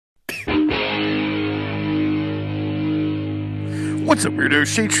What's up, weirdo?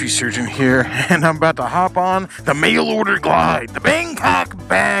 Shadetree Surgeon here, and I'm about to hop on the mail-order glide, the Bangkok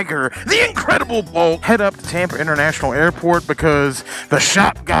Bagger, the Incredible Bulk, head up to Tampa International Airport because the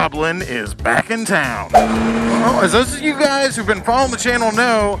Shop Goblin is back in town. Well, as those of you guys who've been following the channel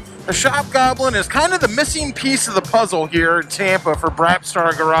know, the Shop Goblin is kind of the missing piece of the puzzle here in Tampa for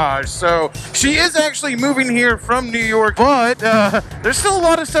BIKERS Garage. So she is actually moving here from New York, but there's still a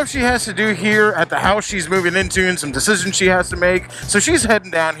lot of stuff she has to do here at the house she's moving into and some decisions she has to make. So she's heading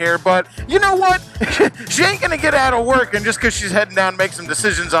down here, but you know what? She ain't gonna get out of work and just because she's heading down to make some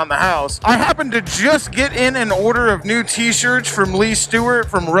decisions on the house. I happened to just get in an order of new t-shirts from Lee Stewart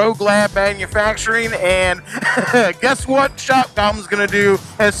from Rogue Lab Manufacturing, and guess what Shop Goblin's gonna do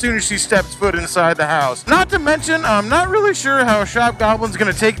as soon as she steps foot inside the house. Not to mention, I'm not really sure how Shop Goblin's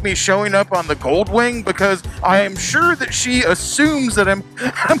gonna take me showing up on the Gold Wing, because I am sure that she assumes that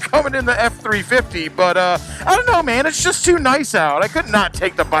I'm coming in the F-350, but I don't know, man, it's just too nice out. I could not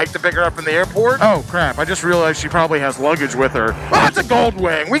take the bike to pick her up in the airport. Oh crap, I just realized she probably has luggage with her. Oh, it's a Gold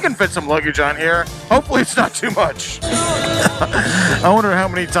Wing. We can fit some luggage on here. Hopefully it's not too much. I wonder how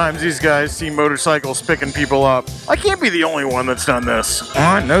many times these guys see motorcycles picking people up. I can't be the only one that's done this.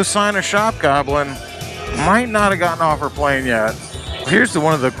 Alright, no sign of Shop Goblin. Might not have gotten off her plane yet. Here's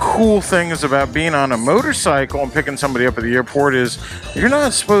one of the cool things about being on a motorcycle and picking somebody up at the airport is you're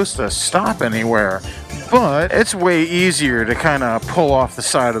not supposed to stop anywhere. But it's way easier to kind of pull off the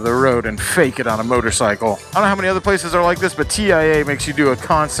side of the road and fake it on a motorcycle. I don't know how many other places are like this, but TIA makes you do a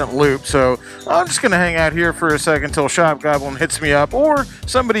constant loop. So I'm just going to hang out here for a second until Shop Goblin hits me up or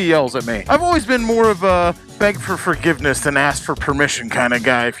somebody yells at me. I've always been more of a beg for forgiveness than ask for permission kind of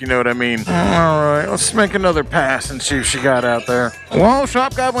guy, if you know what I mean. Alright, let's make another pass and see if she got out there. Well,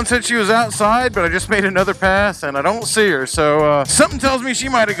 Shop Goblin said she was outside, but I just made another pass and I don't see her. So something tells me she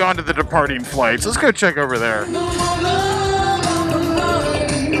might have gone to the departing flights. Let's go check over there.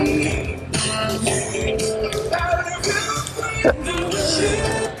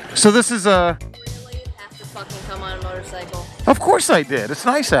 So this is a... Really have to fucking come on a motorcycle. Of course I did. It's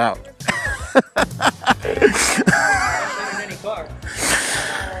nice out.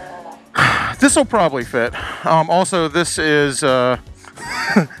 This will probably fit. Also, this is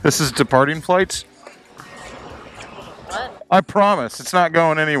this is departing flights. What? I promise, it's not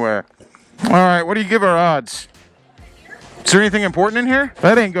going anywhere. All right, what do you give our odds? Is there anything important in here?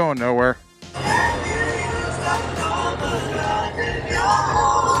 That ain't going nowhere.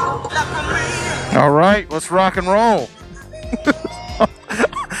 All right, let's rock and roll.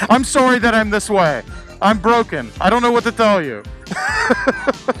 I'm sorry that I'm this way. I'm broken. I don't know what to tell you.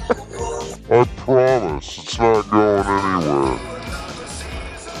 I promise it's not going anywhere.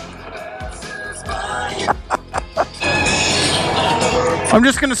 I'm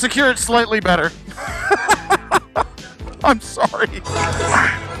just going to secure it slightly better. I'm sorry.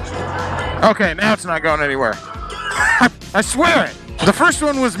 Okay, now it's not going anywhere. I swear it. The first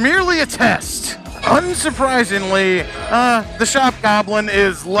one was merely a test. Unsurprisingly, the Shop Goblin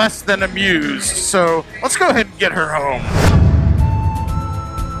is less than amused, so let's go ahead and get her home.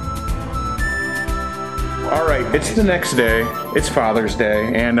 All right, it's the next day. It's Father's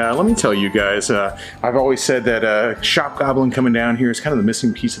Day, and let me tell you guys, I've always said that Shop Goblin coming down here is kind of the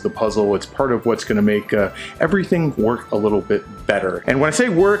missing piece of the puzzle. It's part of what's going to make everything work a little bit better. And when I say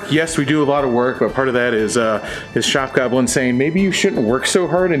work, yes, we do a lot of work, but part of that is Shop Goblin saying maybe you shouldn't work so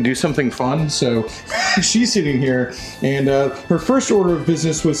hard and do something fun. So she's sitting here, and her first order of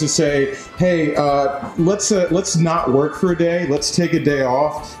business was to say, hey, let's not work for a day. Let's take a day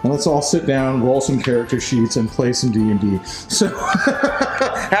off, and let's all sit down, roll some character sheets, and play some D&D. So,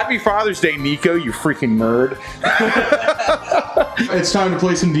 happy Father's Day, Nico, you freaking nerd. It's time to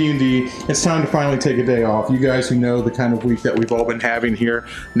play some D&D. It's time to finally take a day off. You guys who know the kind of week that we've all been having here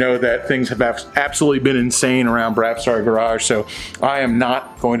know that things have absolutely been insane around BIKERS Garage, so I am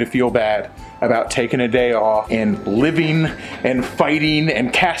not going to feel bad about taking a day off and living and fighting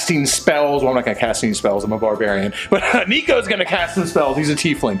and casting spells. Well, I'm not going to cast any spells, I'm a barbarian. But Nico's going to cast some spells, he's a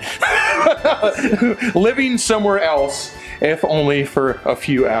tiefling. Living somewhere else, if only for a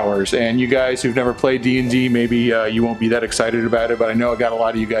few hours. And you guys who've never played D&D, maybe you won't be that excited about it, but I know I got a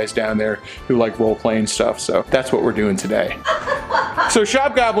lot of you guys down there who like role-playing stuff, so that's what we're doing today. So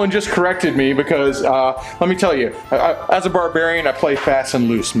Shop Goblin just corrected me because, let me tell you, as a barbarian, I play fast and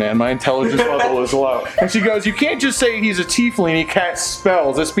loose, man. My intelligence level is low. And she goes, you can't just say he's a tiefling, he casts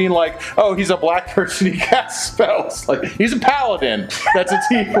spells. It's being like, oh, he's a black person, he casts spells. Like, he's a paladin, that's a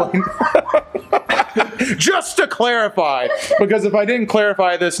tiefling. Just to clarify, because if I didn't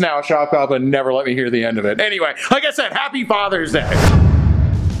clarify this now, Shop Goblin never let me hear the end of it. Anyway, like I said, happy Father's Day.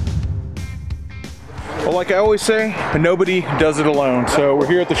 Well, like I always say, nobody does it alone. So we're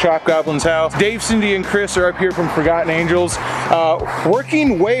here at the Shop Goblin's house. Dave, Cindy, and Chris are up here from Forgotten Angels,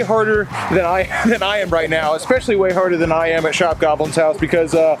 working way harder than I am right now, especially way harder than I am at Shop Goblin's house,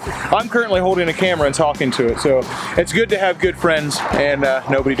 because I'm currently holding a camera and talking to it. So it's good to have good friends, and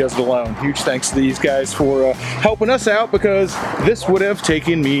nobody does it alone. Huge thanks to these guys for helping us out, because this would have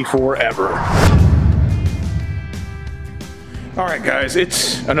taken me forever. Alright guys,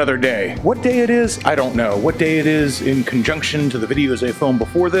 it's another day. What day it is, I don't know. What day it is in conjunction to the videos I filmed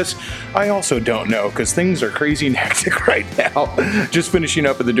before this, I also don't know, because things are crazy and hectic right now. Just finishing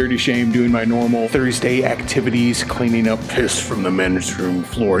up at the Dirty Shame, doing my normal Thursday activities, cleaning up piss from the men's room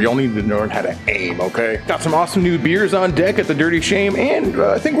floor. Y'all need to learn how to aim, okay? Got some awesome new beers on deck at the Dirty Shame, and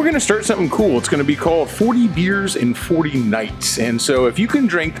I think we're gonna start something cool. It's gonna be called 40 Beers in 40 Nights. And so if you can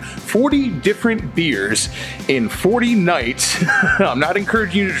drink 40 different beers in 40 nights, I'm not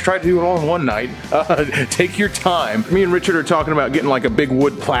encouraging you to try to do it all in one night. Take your time. Me and Richard are talking about getting like a big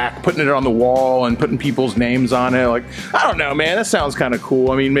wood plaque, putting it on the wall and putting people's names on it. Like, I don't know, man, that sounds kind of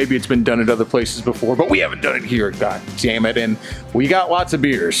cool. I mean, maybe it's been done at other places before, but we haven't done it here, god damn it, and we got lots of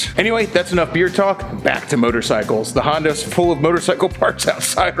beers. Anyway, that's enough beer talk. Back to motorcycles. The Honda's full of motorcycle parts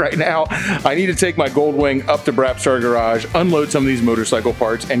outside right now. I need to take my Goldwing up to Brapstar Garage, unload some of these motorcycle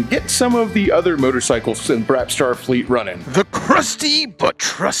parts, and get some of the other motorcycles in Brapstar fleet running. The crusty but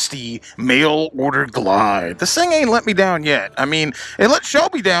trusty mail order glide. This thing ain't let me down yet. I mean, it let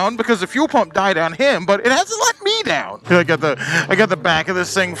Shelby down because the fuel pump died on him, but it hasn't let me down. I got the back of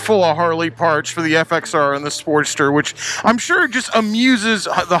this thing full of Harley parts for the FXR and the Sportster, which I'm sure just amuses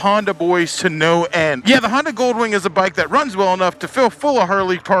the Honda boys to no end. Yeah, the Honda Goldwing is a bike that runs well enough to fill full of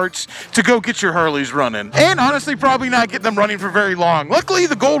Harley parts to go get your Harleys running. And honestly, probably not get them running for very long. Luckily,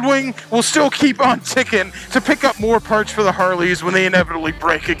 the Goldwing will still keep on ticking to pick up more parts for the Harleys when they inevitably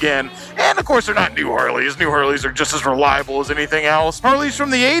break again. And of course, they're not new Harleys. New Harleys are just as reliable as anything else. Harleys from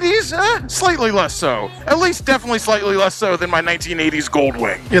the 80s? Slightly less so. At least definitely slightly less so than my 1980s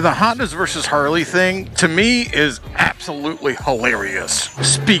Goldwing. Yeah, the Hondas versus Harley thing, to me, is absolutely hilarious.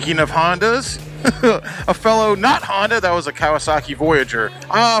 Speaking of Hondas, a fellow not Honda, that was a Kawasaki Voyager.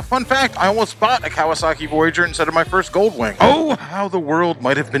 Fun fact, I almost bought a Kawasaki Voyager instead of my first Goldwing. Oh, how the world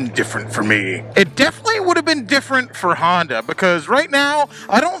might have been different for me. It definitely would have been different for Honda, because right now,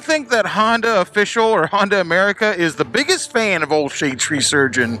 I don't think that Honda Official or Honda America is the biggest fan of old shadetree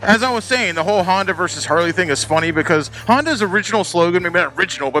Surgeon. As I was saying, the whole Honda versus Harley thing is funny because Honda's original slogan, maybe not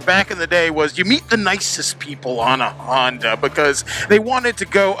original, but back in the day was, you meet the nicest people on a Honda, because they wanted to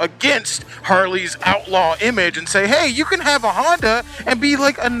go against Harley's outlaw image and say, hey, you can have a Honda and be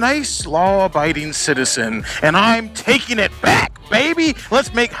like a nice law-abiding citizen, and I'm taking it back, baby.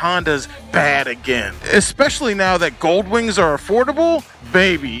 Let's make Hondas bad again. Especially now that Goldwings are affordable,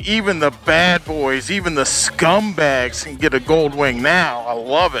 baby, even the bad boys, even the scumbags can get a Goldwing now. I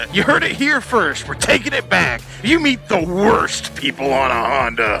love it. You heard it here first. We're taking it back. You meet the worst people on a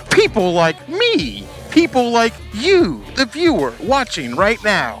Honda. People like me. People like you, the viewer, watching right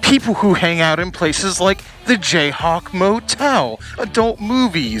now. People who hang out in places like the Jayhawk Motel, adult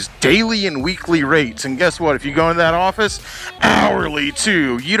movies, daily and weekly rates. And guess what? If you go in that office, hourly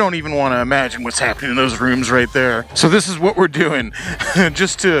too. You don't even want to imagine what's happening in those rooms right there. So this is what we're doing.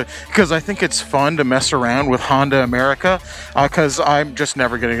 Because I think it's fun to mess around with Honda America, because I'm just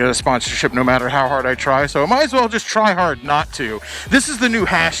never going to get a sponsorship no matter how hard I try. So I might as well just try hard not to. This is the new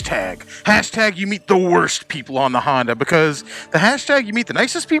hashtag. Hashtag you meet the worst people on the Honda, because the hashtag you meet the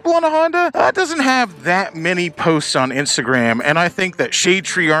nicest people on a Honda doesn't have that many posts on Instagram, and I think that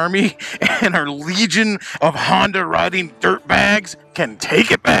Shadetree Army and our legion of Honda riding dirtbags can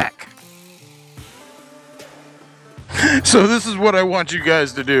take it back. So this is what I want you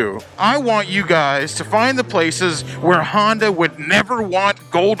guys to do. I want you guys to find the places where Honda would never want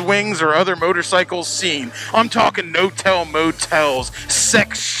Goldwings or other motorcycles seen. I'm talking no-tell motels,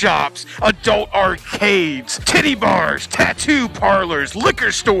 sex shops, adult arcades, titty bars, tattoo parlors,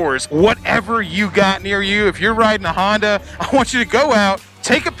 liquor stores, whatever you got near you. If you're riding a Honda, I want you to go out,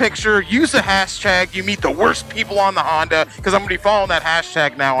 take a picture, use the hashtag you meet the worst people on the Honda, because I'm going to be following that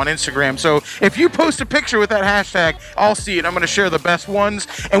hashtag now on Instagram. So if you post a picture with that hashtag, I'll see it. I'm going to share the best ones,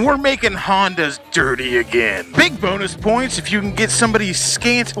 and we're making Hondas dirty again. Big bonus points if you can get somebody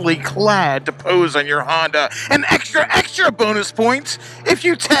scantily clad to pose on your Honda, and extra bonus points if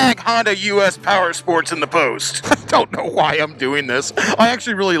you tag Honda US Power Sports in the post. I don't know why I'm doing this. I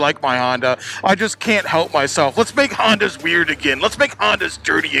actually really like my Honda. I just can't help myself. Let's make Hondas weird again. Let's make Hondas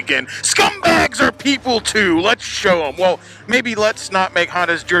dirty again. Scumbags are people too. Let's show them. Well, maybe let's not make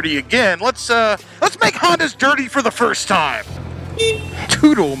Hondas dirty again. Let's make Hondas dirty for the first time.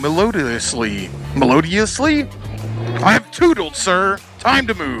 Tootle melodiously. Melodiously? I have tootled, sir. Time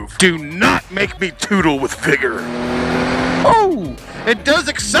to move. Do not make me tootle with vigor. Oh, it does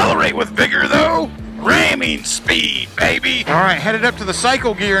accelerate with vigor, though. Ramming speed, baby. All right, headed up to the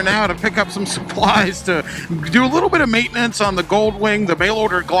cycle gear now to pick up some supplies to do a little bit of maintenance on the Goldwing, the mail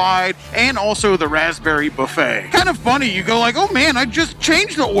order glide, and also the raspberry buffet. Kind of funny, you go like, oh man, I just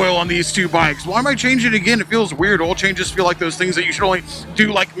changed the oil on these two bikes. Why am I changing it again? It feels weird. Oil changes feel like those things that you should only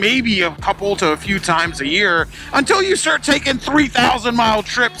do like maybe a couple to a few times a year until you start taking 3,000-mile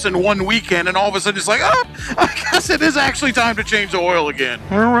trips in one weekend, and all of a sudden it's like, oh, I guess it is actually time to change the oil again.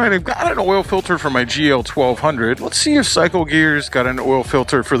 All right, I've got an oil filter for my GL 1200. Let's see if Cycle Gear's got an oil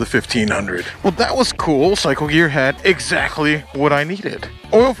filter for the 1500. Well, that was cool. Cycle Gear had exactly what I needed.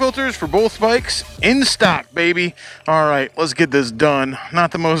 Oil filters for both bikes in stock, baby. All right, let's get this done.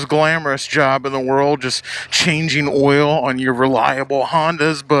 Not the most glamorous job in the world, just changing oil on your reliable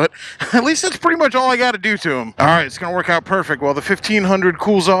Hondas, but at least that's pretty much all I got to do to them. All right, it's going to work out perfect. While the 1500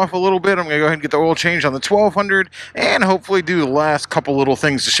 cools off a little bit, I'm going to go ahead and get the oil changed on the 1200 and hopefully do the last couple little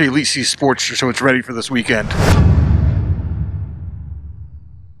things to Shadetree Sportster so it's ready for this weekend.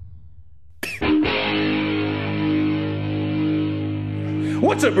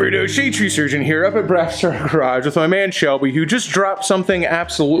 What's up, Burrito? Shadetree Surgeon here up at Brapstar Garage with my man Shelby, who just dropped something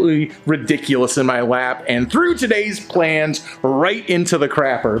absolutely ridiculous in my lap and threw today's plans right into the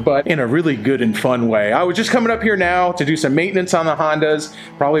crapper, but in a really good and fun way. I was just coming up here now to do some maintenance on the Hondas,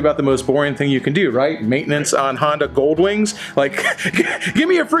 probably about the most boring thing you can do, right? Maintenance on Honda Goldwings. Like, give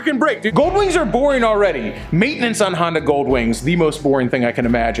me a freaking break, dude. Goldwings are boring already. Maintenance on Honda Goldwings, the most boring thing I can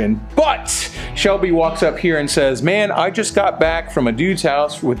imagine. But Shelby walks up here and says, man, I just got back from a dude's house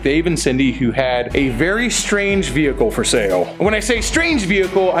with Dave and Cindy who had a very strange vehicle for sale. When I say strange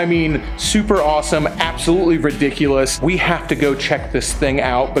vehicle, I mean super awesome, absolutely ridiculous. We have to go check this thing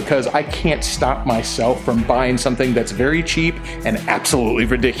out because I can't stop myself from buying something that's very cheap and absolutely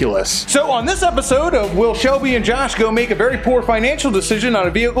ridiculous. So on this episode of Will Shelby and Josh Go Make a Very Poor Financial Decision on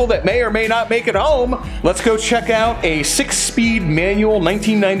a Vehicle That May or May Not Make It Home, let's go check out a 6-speed manual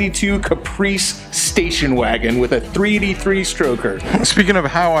 1992 Caprice station wagon with a 383 stroker. Speaking of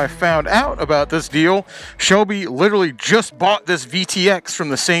how I found out about this deal, Shelby literally just bought this VTX from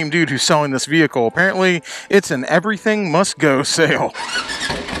the same dude who's selling this vehicle. Apparently, it's an everything must go sale.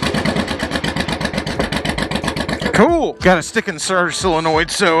 Cool. Got a stick and surge solenoid,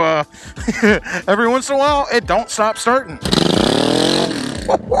 so every once in a while, it don't stop starting.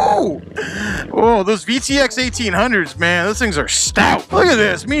 Whoa! Whoa, those VTX 1800s, man, those things are stout. Look at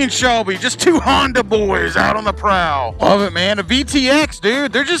this, me and Shelby, just two Honda boys out on the prowl. Love it, man. A VTX,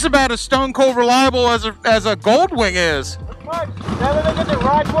 dude, they're just about as stone cold reliable as a Goldwing is. Never they get to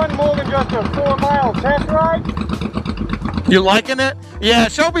ride one more than just a 4-mile test ride. You liking it? Yeah,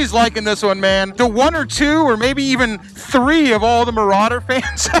 Shelby's liking this one, man. The 1 or 2 or maybe even 3 of all the Marauder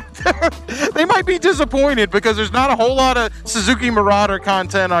fans out there, they might be disappointed because there's not a whole lot of Suzuki Marauder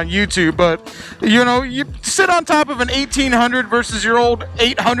content on YouTube, but you know, you sit on top of an 1800 versus your old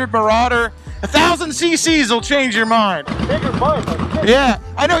 800 Marauder, 1,000 cc's will change your mind. Bigger bike. Yeah,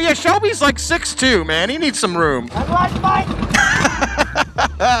 I know, yeah, Shelby's like 6'2", man. He needs some room. I like bike.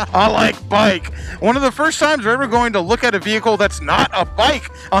 I like bike. One of the first times we're ever going to look at a vehicle that's not a bike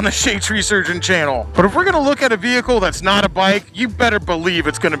on the Shadetree Surgeon channel. But if we're going to look at a vehicle that's not a bike, you better believe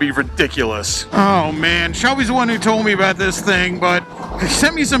it's going to be ridiculous. Oh man, Shelby's the one who told me about this thing, but he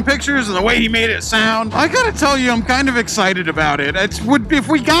sent me some pictures and the way he made it sound. I gotta tell you, I'm kind of excited about it. If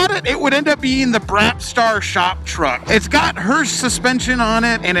we got it, it would end up being the Brapstar shop truck. It's got Hurst suspension on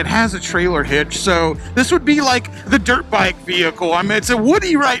it and it has a trailer hitch, so this would be like the dirt bike vehicle. I mean, it's a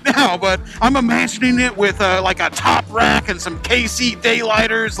Woody right now, but I'm imagining it with like a top rack and some KC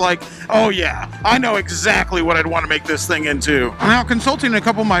daylighters. Like, oh yeah, I know exactly what I'd want to make this thing into. Now, consulting a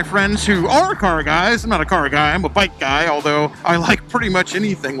couple of my friends who are car guys, I'm not a car guy, I'm a bike guy, although I like pretty much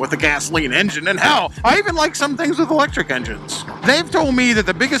anything with a gasoline engine, and hell, I even like some things with electric engines. They've told me that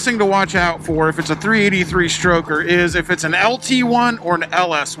the biggest thing to watch out for if it's a 383 stroker is if it's an LT1 or an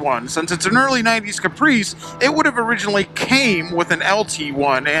LS1. Since it's an early 90s Caprice, it would have originally came with an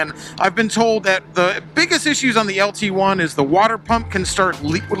LT1, and I've been told that the biggest issues on the LT1 is the water pump can start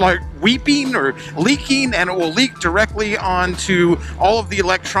weeping or leaking, and it will leak directly onto all of the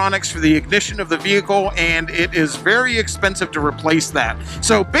electronics for the ignition of the vehicle, and it is very expensive to replace that. that.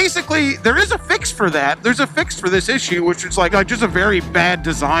 So basically, there is a fix for that. There's a fix for this issue, which is like just a very bad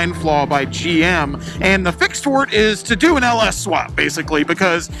design flaw by GM. And the fix for it is to do an LS swap, basically,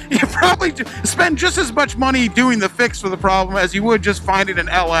 because you probably spend just as much money doing the fix for the problem as you would just finding an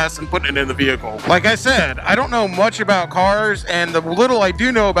LS and putting it in the vehicle. Like I said, I don't know much about cars, and the little I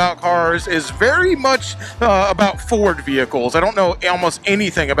do know about cars is very much about Ford vehicles. I don't know almost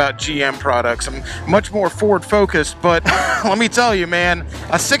anything about GM products. I'm much more Ford focused, but let me tell you, man,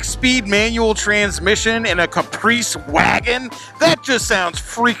 a 6-speed manual transmission in a Caprice wagon, that just sounds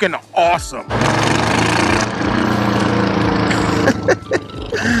freaking awesome.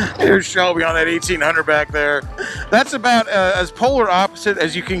 Here's Shelby on that 1800 back there. That's about as polar opposite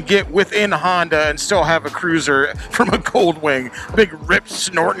as you can get within Honda and still have a cruiser from a Goldwing. Big ripped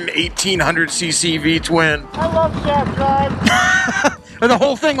snorting 1800cc V-twin. I love shaft drive. And the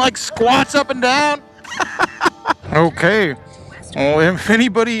whole thing like squats up and down. Okay. Well, if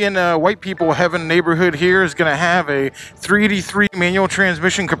anybody in White People Heaven neighborhood here is going to have a 383 manual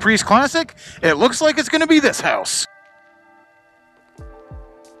transmission Caprice Classic, it looks like it's going to be this house.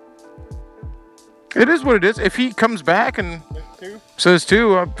 It is what it is. If he comes back and says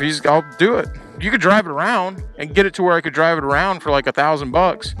two, I'll do it. You could drive it around and get it to where I could drive it around for like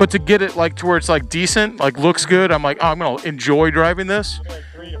 $1,000. But to get it like to where it's like decent, like looks good, I'm like, oh, I'm gonna enjoy driving this. Like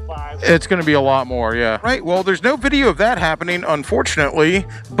 3 to 5. It's gonna be a lot more, yeah. Right. Well, there's no video of that happening, unfortunately.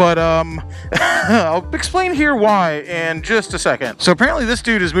 But I'll explain here why in just a second. So apparently this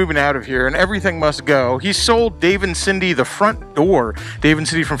dude is moving out of here, and everything must go. He sold Dave and Cindy the front door. Dave and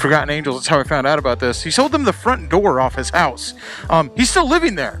Cindy from Forgotten Angels. That's how I found out about this. He sold them the front door off his house. He's still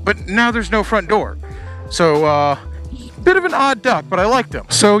living there, but now there's no front door. So, bit of an odd duck, but I liked him.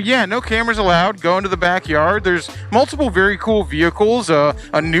 So yeah, no cameras allowed. Go into the backyard. There's multiple very cool vehicles. A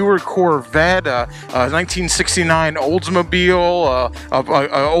newer Corvette, a 1969 Oldsmobile,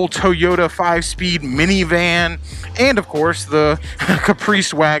 a old Toyota 5-speed minivan, and of course the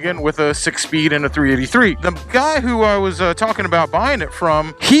Caprice wagon with a 6-speed and a 383. The guy who I was talking about buying it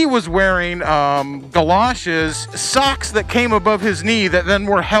from, he was wearing galoshes, socks that came above his knee that then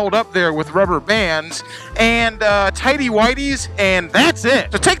were held up there with rubber bands, and tighty whiteys, and that's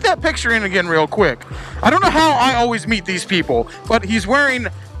it. So take that picture in again real quick. I don't know how I always meet these people, but he's wearing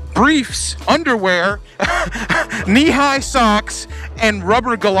briefs, underwear, knee-high socks, and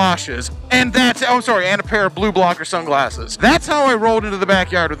rubber galoshes. And that's, oh, sorry, and a pair of blue blocker sunglasses. That's how I rolled into the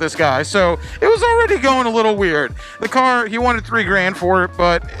backyard with this guy. So it was already going a little weird. The car, he wanted $3 grand for it,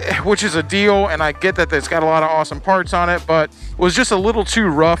 but which is a deal, and I get that it's got a lot of awesome parts on it, but was just a little too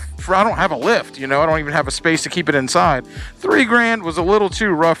rough for, I don't have a lift, you know, I don't even have a space to keep it inside. $3 grand was a little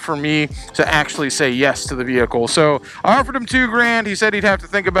too rough for me to actually say yes to the vehicle. So I offered him $2 grand. He said he'd have to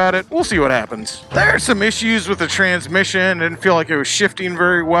think about it. We'll see what happens. There's some issues with the transmission. Didn't feel like it was shifting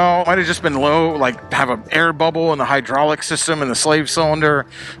very well. Might have just been low, like have an air bubble in the hydraulic system in the slave cylinder,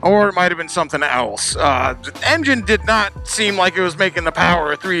 or it might have been something else. The engine did not seem like it was making the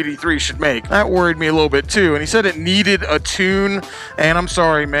power a 383 should make. That worried me a little bit too. And he said it needed a tune, and I'm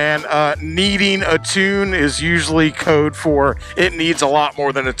sorry, man. Needing a tune is usually code for it needs a lot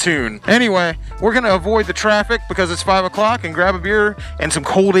more than a tune. Anyway, we're gonna avoid the traffic because it's 5 o'clock and grab a beer and some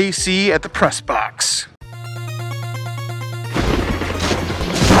cold AC at the press box.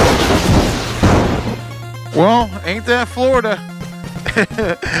 Well, ain't that Florida?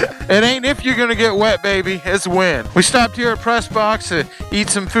 It ain't if you're gonna get wet, baby, it's when. We stopped here at Press Box to eat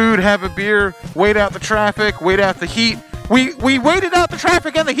some food, have a beer, wait out the traffic, wait out the heat. We waited out the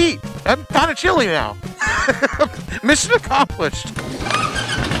traffic and the heat. I'm kind of chilly now. Mission accomplished.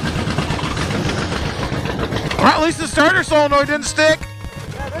 Well, at least the starter solenoid didn't stick.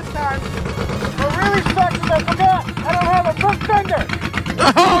 Yeah, this time. What really sucks is I forgot I don't have a front fender.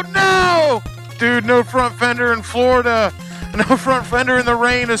 Oh no! Dude, no front fender in Florida. No front fender in the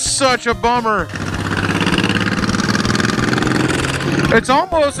rain is such a bummer. It's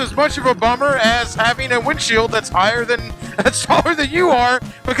almost as much of a bummer as having a windshield that's taller than you are,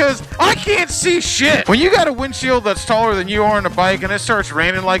 because I can't see shit. When you got a windshield that's taller than you are on a bike and it starts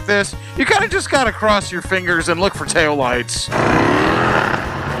raining like this, you kind of just gotta cross your fingers and look for taillights.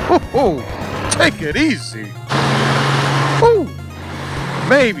 Oh, take it easy. Ooh,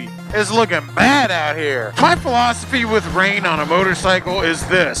 baby, it's looking bad out here. My philosophy with rain on a motorcycle is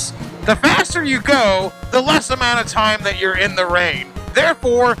this: the faster you go, the less amount of time that you're in the rain.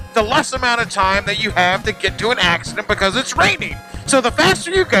 Therefore, the less amount of time that you have to get to an accident because it's raining. So the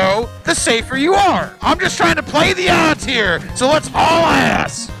faster you go, the safer you are. I'm just trying to play the odds here, so let's all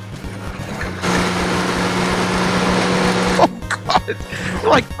ass. Oh, God.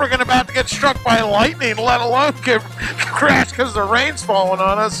 Like friggin' about to get struck by lightning, let alone get crashed because the rain's falling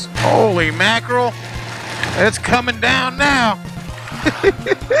on us. Holy mackerel. It's coming down now.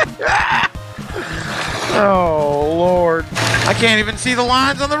 Oh, Lord. I can't even see the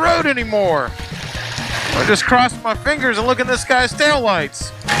lines on the road anymore. I just crossed my fingers and look at this guy's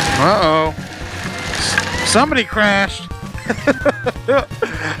taillights. Uh-oh. Somebody crashed.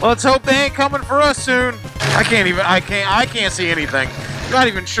 Let's hope they ain't coming for us soon. I can't see anything. I'm not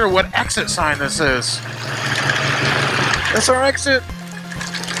even sure what exit sign this is. That's our exit?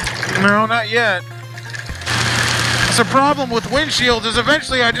 No, not yet. It's a problem with windshields is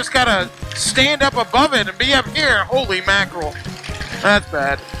eventually I just gotta stand up above it and be up here. Holy mackerel. That's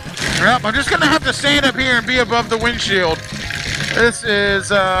bad. Yep, I'm just gonna have to stand up here and be above the windshield. This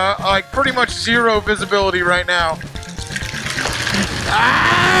is like pretty much zero visibility right now.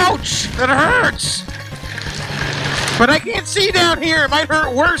 Ouch! That hurts! But I can't see down here. It might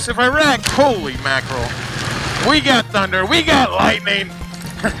hurt worse if I wreck. Holy mackerel. We got thunder. We got lightning.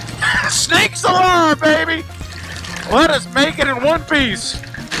 Snakes alive, baby! Let us make it in one piece.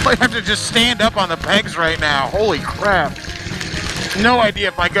 I have to just stand up on the pegs right now. Holy crap. No idea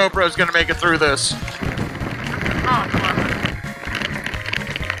if my GoPro's gonna make it through this. Oh, come on.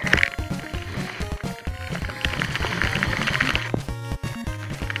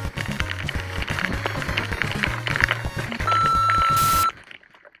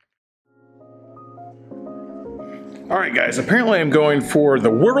 Alright guys, apparently I'm going for the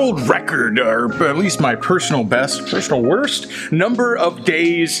world record, or at least my personal best, personal worst number of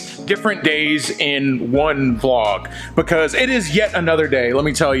days, different days in one vlog. Because it is yet another day, let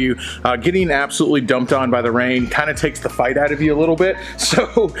me tell you, getting absolutely dumped on by the rain kind of takes the fight out of you a little bit.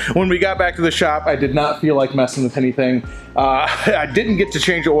 So when we got back to the shop, I did not feel like messing with anything. I didn't get to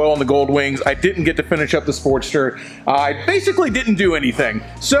change the oil on the Gold Wings. I didn't get to finish up the Sportster. I basically didn't do anything.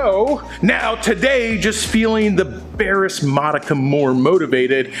 So now today, just feeling the barest modicum more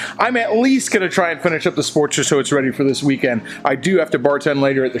motivated, I'm at least gonna try and finish up the Sportster so it's ready for this weekend. I do have to bartend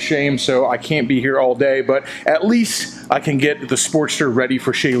later at the Shame, so I can't be here all day, but at least I can get the Sportster ready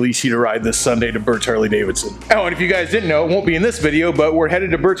for Shay Lisi to ride this Sunday to Bert's Harley Davidson. Oh, and if you guys didn't know, it won't be in this video, but we're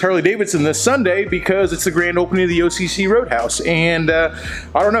headed to Bert's Harley Davidson this Sunday because it's the grand opening of the OCC Roadhouse, and I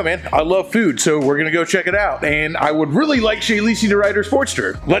don't know, man, I love food, so we're gonna go check it out, and I would really like Shay Lisi to ride her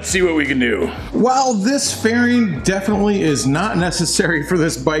Sportster. Let's see what we can do. While this fairing definitely is not necessary for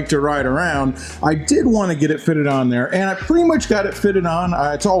this bike to ride around, I did want to get it fitted on there, and I pretty much got it fitted on.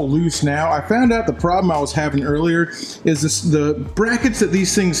 It's all loose now. I found out the problem I was having earlier is the brackets that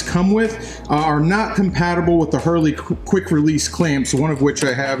these things come with are not compatible with the Harley quick release clamps, one of which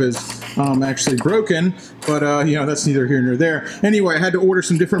I have is actually broken, but you know, that's neither here nor there. Anyway, I had to order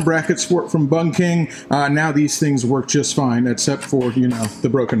some different brackets for it from Bun King. Now these things work just fine, except for, you know, the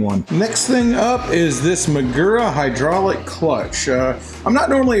broken one. Next thing up is this Magura hydraulic clutch. I'm not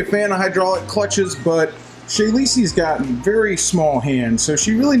normally a fan of hydraulic clutches, but Shay Lisi's got very small hands, so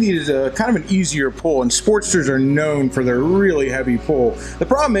she really needed a kind of an easier pull, and Sportsters are known for their really heavy pull. The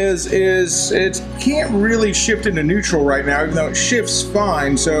problem is it can't really shift into neutral right now, even though it shifts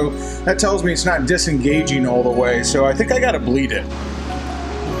fine, so that tells me it's not disengaging all the way, so I think I gotta bleed it.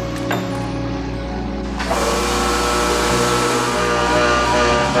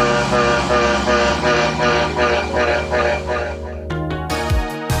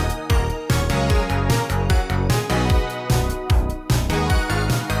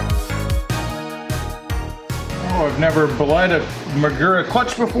 I've never bled a Magura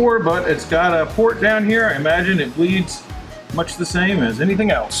clutch before, but it's got a port down here. I imagine it bleeds much the same as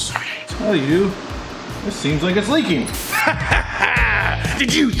anything else. I tell you, this seems like it's leaking.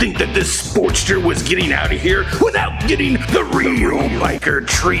 Did you think that this Sportster was getting out of here without getting the real biker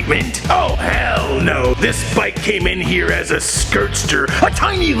treatment? Oh, hell no. This bike came in here as a skirtster, a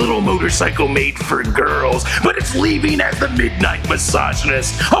tiny little motorcycle made for girls, but it's leaving as the midnight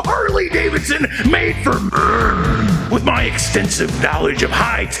misogynist, a Harley Davidson made for men. With my extensive knowledge of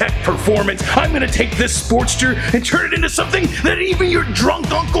high-tech performance, I'm gonna take this Sportster and turn it into something that even your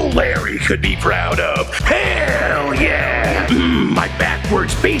drunk Uncle Larry could be proud of. Hell yeah! My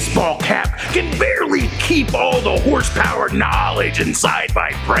backwards baseball cap can barely keep all the horsepower knowledge inside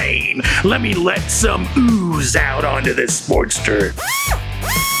my brain. Let me let some ooze out onto this Sportster.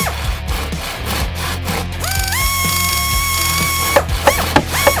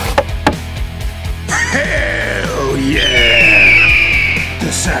 Hell yeah!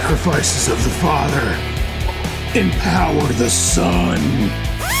 The sacrifices of the Father empower the Son.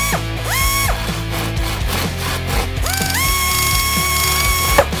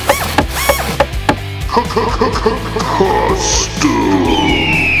 All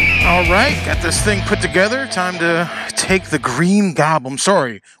right, got this thing put together. Time to take the Green Goblin,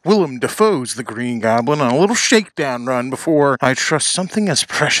 Willem Dafoe's The Green Goblin, on a little shakedown run before I trust something as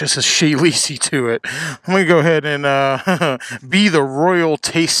precious as Shayleasy to it. I'm going to go ahead and be the royal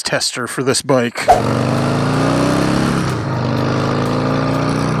taste tester for this bike.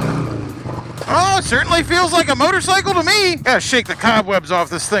 Oh, it certainly feels like a motorcycle to me. Gotta shake the cobwebs off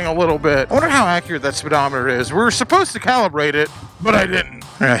this thing a little bit. I wonder how accurate that speedometer is. We were supposed to calibrate it, but I didn't.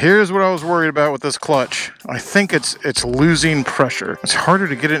 Now, here's what I was worried about with this clutch. I think it's losing pressure. It's harder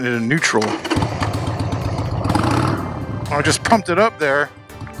to get it into neutral. I just pumped it up there.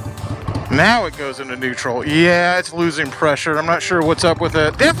 Now it goes into neutral. Yeah, it's losing pressure. I'm not sure what's up with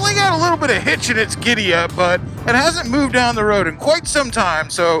it. Definitely got a little bit of hitch in its giddy up, but it hasn't moved down the road in quite some time,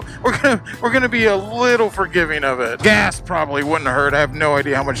 so we're gonna be a little forgiving of it. Gas probably wouldn't hurt. I have no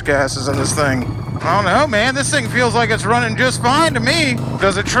idea how much gas is in this thing. I don't know, man. This thing feels like it's running just fine to me.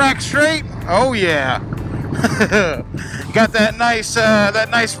 Does it track straight? Oh yeah. Got that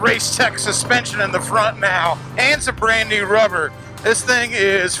nice Race Tech suspension in the front now, and some brand new rubber. This thing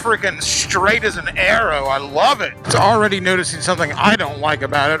is freaking straight as an arrow. I love it. It's already noticing something I don't like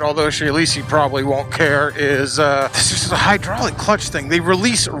about it, although Shayleasy probably won't care, is this is a hydraulic clutch thing. They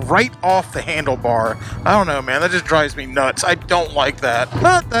release right off the handlebar. I don't know, man. That just drives me nuts. I don't like that.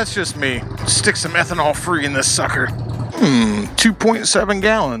 But that's just me. Stick some ethanol free in this sucker. 2.7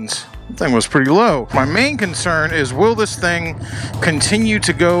 gallons. Thing was pretty low. My main concern is, will this thing continue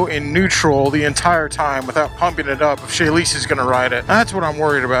to go in neutral the entire time without pumping it up if Shayleasy's gonna ride it? That's what I'm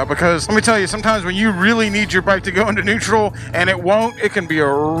worried about, because let me tell you, sometimes when you really need your bike to go into neutral and it won't, it can be a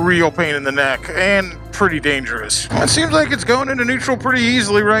real pain in the neck and pretty dangerous. It seems like it's going into neutral pretty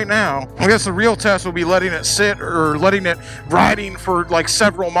easily right now. I guess the real test will be letting it sit, or letting it riding for like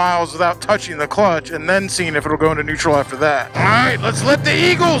several miles without touching the clutch, and then seeing if it'll go into neutral after that. All right, let's let the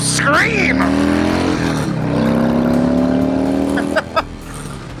Eagles scream.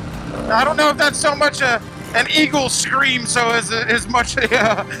 I don't know if that's so much an eagle's scream as much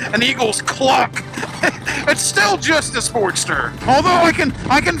an eagle's cluck. It's still just a Sportster. Although I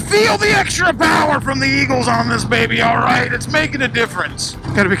can feel the extra power from the Eagles on this baby. All right, it's making a difference.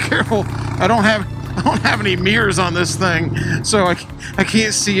 Gotta be careful. I don't have any mirrors on this thing, so I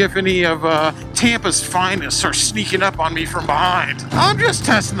can't see if any of Tampa's finest are sneaking up on me from behind. I'm just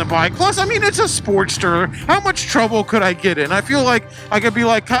testing the bike. Plus, I mean, it's a Sportster. How much trouble could I get in? I feel like I could be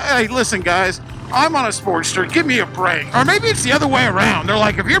like, hey, listen, guys, I'm on a Sportster, give me a break. Or maybe it's the other way around. They're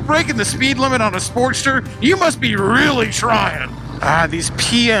like, if you're breaking the speed limit on a Sportster, you must be really trying. These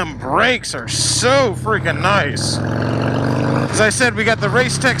PM brakes are so freaking nice. As I said, we got the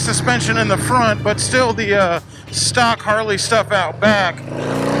Race Tech suspension in the front, but still the stock Harley stuff out back.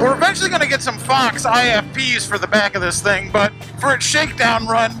 We're eventually going to get some Fox IFPs for the back of this thing, but for its shakedown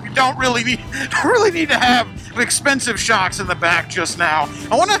run, we don't really need to have expensive shocks in the back just now.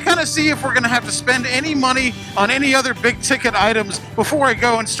 I want to kind of see if we're going to have to spend any money on any other big ticket items before I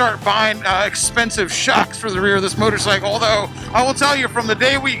go and start buying expensive shocks for the rear of this motorcycle. Although I will tell you, from the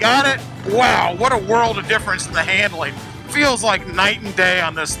day we got it, wow, what a world of difference in the handling. Feels like night and day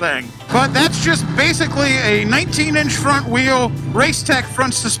on this thing. But that's just basically a 19-inch front wheel, Race Tech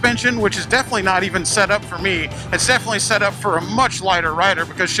front suspension, which is definitely not even set up for me. It's definitely set up for a much lighter rider,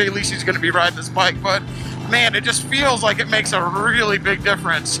 because Shayleasy's going to be riding this bike. But man, it just feels like it makes a really big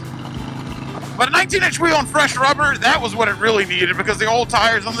difference. But a 19-inch wheel and fresh rubber, that was what it really needed, because the old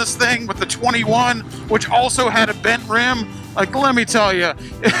tires on this thing with the 21, which also had a bent rim, like, let me tell you,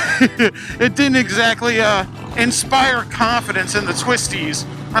 it didn't exactly inspire confidence in the twisties.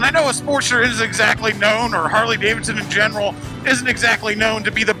 And I know a Sportster isn't exactly known, or Harley Davidson in general isn't exactly known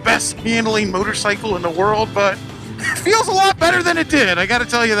to be the best handling motorcycle in the world, but it feels a lot better than it did, I gotta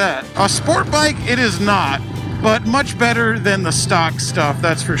tell you that. A sport bike, it is not, but much better than the stock stuff,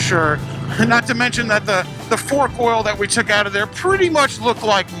 that's for sure. Not to mention that the fork oil that we took out of there pretty much looked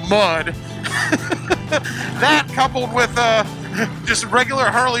like mud. That, coupled with just regular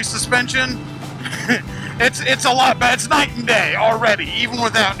Harley suspension, it's a lot better. It's night and day already, even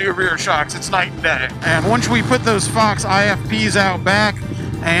without new rear shocks. It's night and day. And once we put those Fox IFPs out back,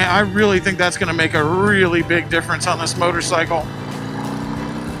 and I really think that's going to make a really big difference on this motorcycle.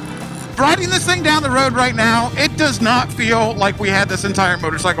 Riding this thing down the road right now, it does not feel like we had this entire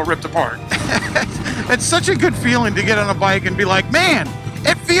motorcycle ripped apart. It's such a good feeling to get on a bike and be like, man,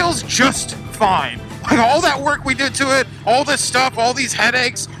 it feels just fine. Like all that work we did to it, all this stuff, all these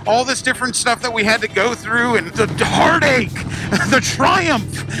headaches, all this different stuff that we had to go through, and the heartache, the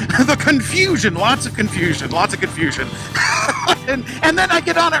triumph, the confusion, lots of confusion. and then I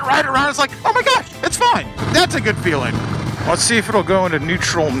get on it right around, it's like, oh my gosh, it's fine. That's a good feeling. Let's see if it'll go into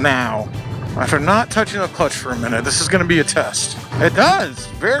neutral now. After not touching the clutch for a minute, this is going to be a test. It does.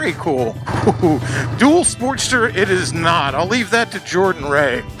 Very cool. Ooh, dual Sportster, it is not. I'll leave that to Jordan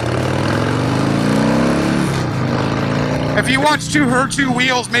Ray. If you watch her two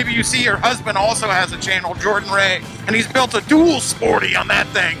wheels, maybe you see her husband also has a channel, Jordan Ray, and he's built a dual Sporty on that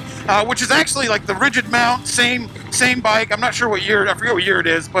thing, which is actually like the rigid mount, same bike. I'm not sure what year, I forget what year it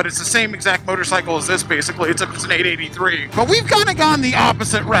is, but it's the same exact motorcycle as this basically. It's an 883. But we've kind of gone the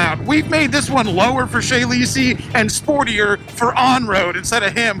opposite route. We've made this one lower for Shay Lisi and sportier for on-road instead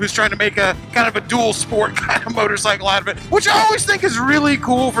of him, who's trying to make a kind of a dual sport kind of motorcycle out of it, which I always think is really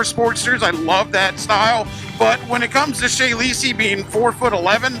cool for Sportsters. I love that style. But when it comes to Shay Lisi being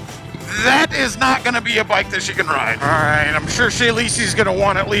 4'11", that is not going to be a bike that she can ride. All right, I'm sure Shay Lisi's going to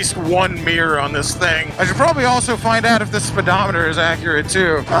want at least one mirror on this thing. I should probably also find out if the speedometer is accurate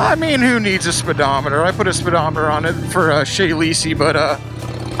too. I mean, who needs a speedometer? I put a speedometer on it for Shay Lisi, but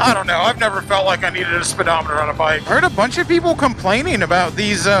I don't know. I've never felt like I needed a speedometer on a bike. I heard a bunch of people complaining about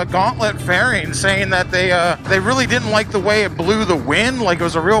these gauntlet fairings, saying that they really didn't like the way it blew the wind, like it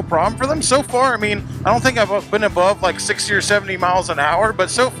was a real problem for them. So far, I mean, I don't think I've been above like 60 or 70 miles an hour,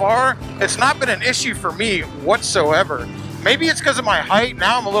 but so far, it's not been an issue for me whatsoever. Maybe it's because of my height.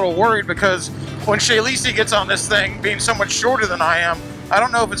 Now I'm a little worried because when Shay Lisi gets on this thing, being so much shorter than I am, I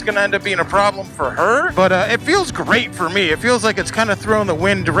don't know if it's going to end up being a problem for her, but it feels great for me. It feels like it's kind of throwing the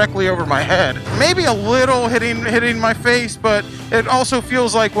wind directly over my head. Maybe a little hitting my face, but it also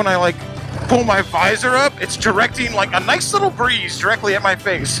feels like when I like pull my visor up, it's directing like a nice little breeze directly at my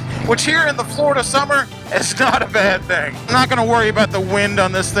face, which here in the Florida summer is not a bad thing. I'm not going to worry about the wind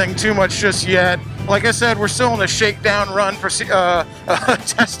on this thing too much just yet. Like I said, we're still in the shakedown run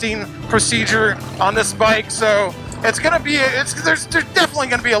testing procedure on this bike, so it's gonna be, there's definitely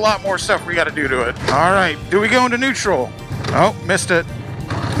gonna be a lot more stuff we gotta do to it. All right, do we go into neutral? Oh, missed it.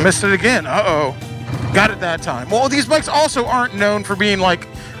 Missed it again, uh-oh. Got it that time. Well, these bikes also aren't known for being like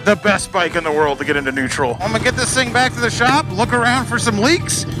the best bike in the world to get into neutral. I'm gonna get this thing back to the shop, look around for some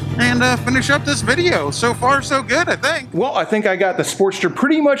leaks, and finish up this video. So far, so good, I think. Well, I think I got the Sportster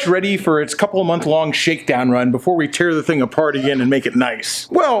pretty much ready for its couple-month-long shakedown run before we tear the thing apart again and make it nice.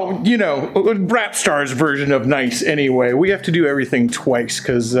 Well, you know, Rap Star's version of nice anyway. We have to do everything twice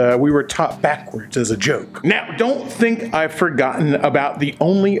because we were taught backwards as a joke. Now, don't think I've forgotten about the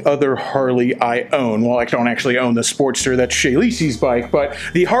only other Harley I own. Well, I don't actually own the Sportster, that's Shay Lisi's bike, but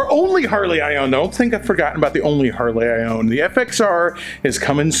the only Harley I own, don't think I've forgotten about the only Harley I own. The FXR is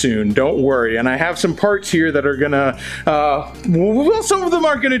coming soon, don't worry. And I have some parts here that are gonna, well, some of them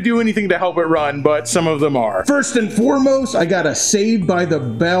aren't gonna do anything to help it run, but some of them are. First and foremost, I got a Saved by the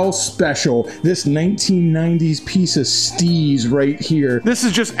Bell special. This 1990s piece of steez right here. This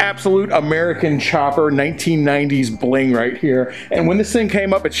is just absolute American chopper, 1990s bling right here. And when this thing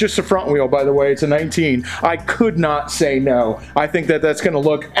came up, it's just a front wheel, by the way, it's a 19. I could not say no. I think that that's gonna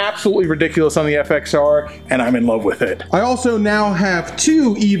look absolutely ridiculous on the FXR, and I'm in love with it. I also now have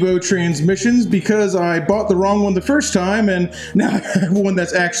two Evo transmissions because I bought the wrong one the first time, and now I have one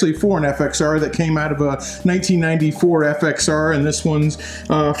that's actually for an FXR that came out of a 1994 FXR, and this one's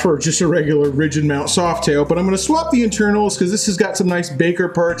for just a regular rigid mount softail. But I'm going to swap the internals because this has got some nice Baker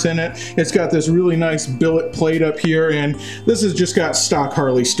parts in it. It's got this really nice billet plate up here, and this has just got stock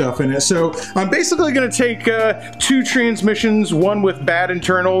Harley stuff in it. So I'm basically going to take two transmissions, one with bad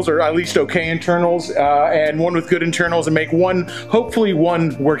internals, or at least okay internals, and one with good internals, and make one, hopefully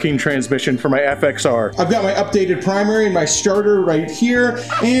one working transmission for my FXR. I've got my updated primary and my starter right here,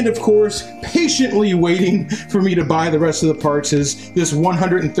 and of course, patiently waiting for me to buy the rest of the parts is this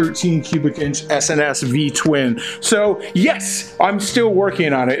 113 cubic inch SNS V-twin. So yes, I'm still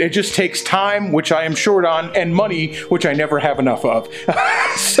working on it. It just takes time, which I am short on, and money, which I never have enough of.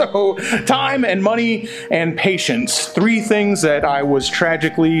 So time and money and patience, three things that I was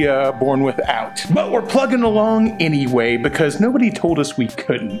tragically born without. But we're plugging along anyway because nobody told us we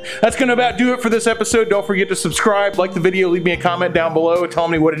couldn't. That's gonna about do it for this episode. Don't forget to subscribe, like the video, leave me a comment down below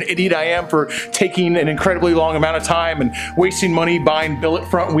telling me what an idiot I am for taking an incredibly long amount of time and wasting money buying billet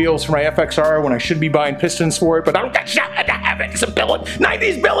front wheels for my FXR when I should be buying pistons for it, but I had to have it. It's a billet,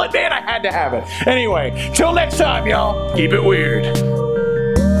 90s billet, man, I had to have it. Anyway, till next time, y'all, keep it weird.